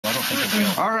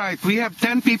All right, we have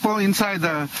 10 people inside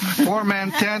the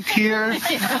 4-man tent here. We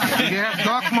have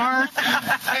Doc Mark.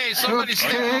 Hey, somebody's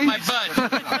stepping on my butt.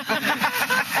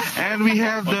 And we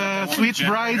have the Sweet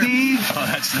Bridie. Oh,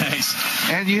 that's nice.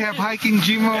 And you have Hiking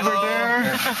Jim over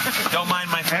there. Don't mind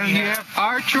my funny And you have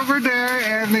Arch over there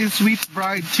and the Sweet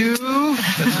Bride too.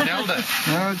 That's Nelda.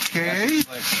 Okay. Like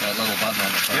that little button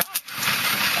on the front.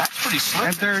 That's pretty slick.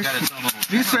 And there's It's got its own little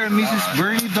Mr. and Mrs.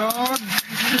 Bernie Dog.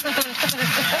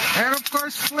 And of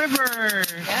course, Sliver.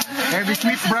 And the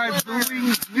Sweet Bride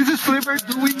doing, Mrs. Sliver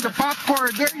doing the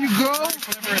popcorn. There you go.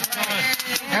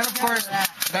 And of course,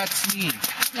 that's me.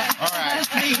 Alright.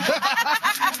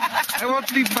 I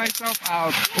won't leave myself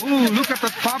out. Ooh, look at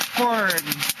the popcorn.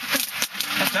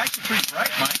 It's actually pretty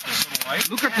bright, Mike. This little light.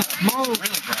 Look at the smoke.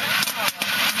 Really bright.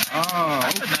 Oh,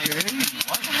 That's a nice okay.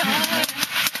 light.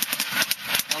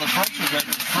 Well, the price was right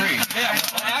for free. Yeah,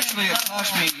 Well, actually, it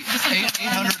cost me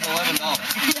 $811.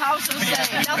 I was going to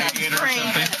say, nothing's free.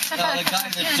 The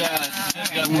guy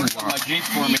that worked on my Jeep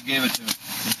for me gave it to me.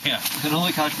 Yeah. It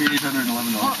only cost me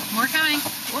 $811. We're coming.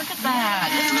 Look at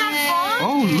that. Isn't that fun?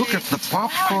 Oh, look at the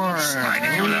popcorn.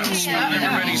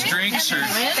 Everybody's drinks or...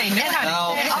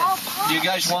 Now, do you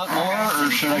guys want more,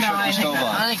 or should I shut the stove I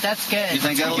on? think that's good. You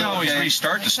think We that'll can be always okay?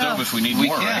 restart the stove if we need We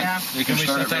more, can. right? We can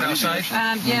start it set that right outside?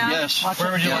 Yeah. Yes.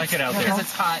 Where would you like it out there? Because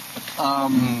it's hot.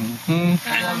 On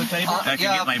the table? I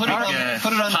can get my put it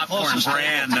on the popcorn closest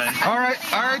brand. All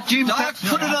right, Jim. Doc,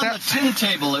 put it on the tin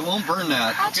table. It won't burn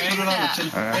that. How'd you Put do it on the that?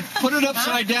 tin. And put it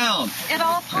upside down. It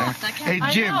all popped. I can't.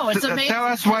 Hey, Jim, I know, it's amazing. tell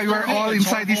us why we're all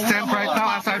inside this tent right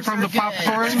now, aside from the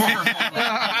popcorn. It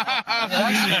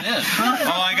actually did.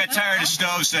 Oh, I got tired of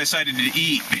stoves, so I decided to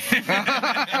eat.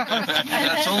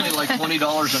 That's only like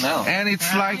 $20 an ounce. And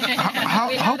it's like,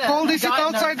 how cold is it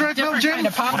outside right now, Jim?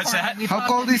 What's that? How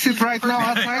cold is it right now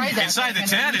outside? Inside the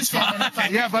tent, it's fine.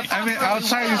 Yeah, but I mean,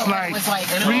 outside is like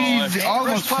freezing,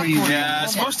 almost freezing. Yeah,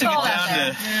 it's supposed to get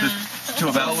down to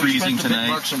about freezing tonight.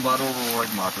 $100 and bought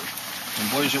overworld markers. And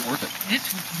boy, is it worth it.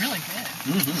 It's really good.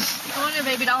 Come on in,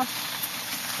 baby doll.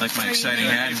 Like my exciting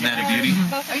hat, isn't that a beauty?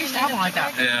 I used to have one like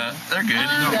that. Yeah, they're good.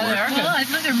 Well,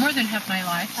 I've lived there more than half my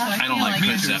life, so I don't like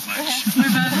hoods that much.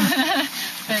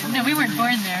 But no, we weren't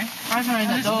born there. I I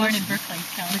was born in Berkeley,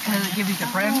 California. Because it gives you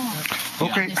the breath.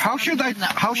 Okay, how should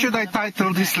I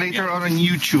title this later on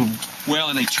YouTube? Well,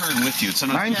 and they turn with you. It's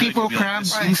 9 people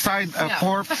crammed inside a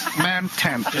 4-man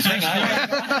tent. Is that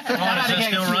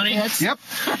still running? Yep.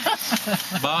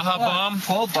 Baja Bomb,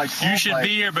 12 by 12 you should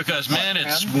be here because, man,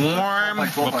 it's warm.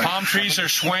 The palm trees are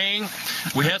swaying.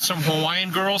 We had some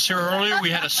Hawaiian girls here earlier.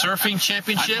 We had a surfing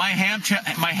championship. My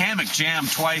hammock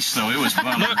jammed twice, though. It was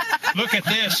bummed. Look at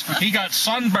this. He got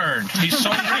sunburned. He's so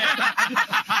red.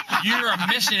 You're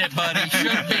missing it, buddy. You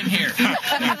should have been here.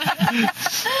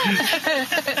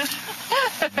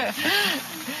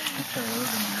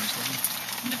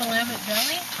 Willamette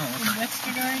Valley in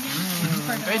Western Oregon.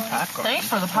 Thanks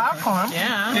for the popcorn.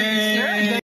 Yeah.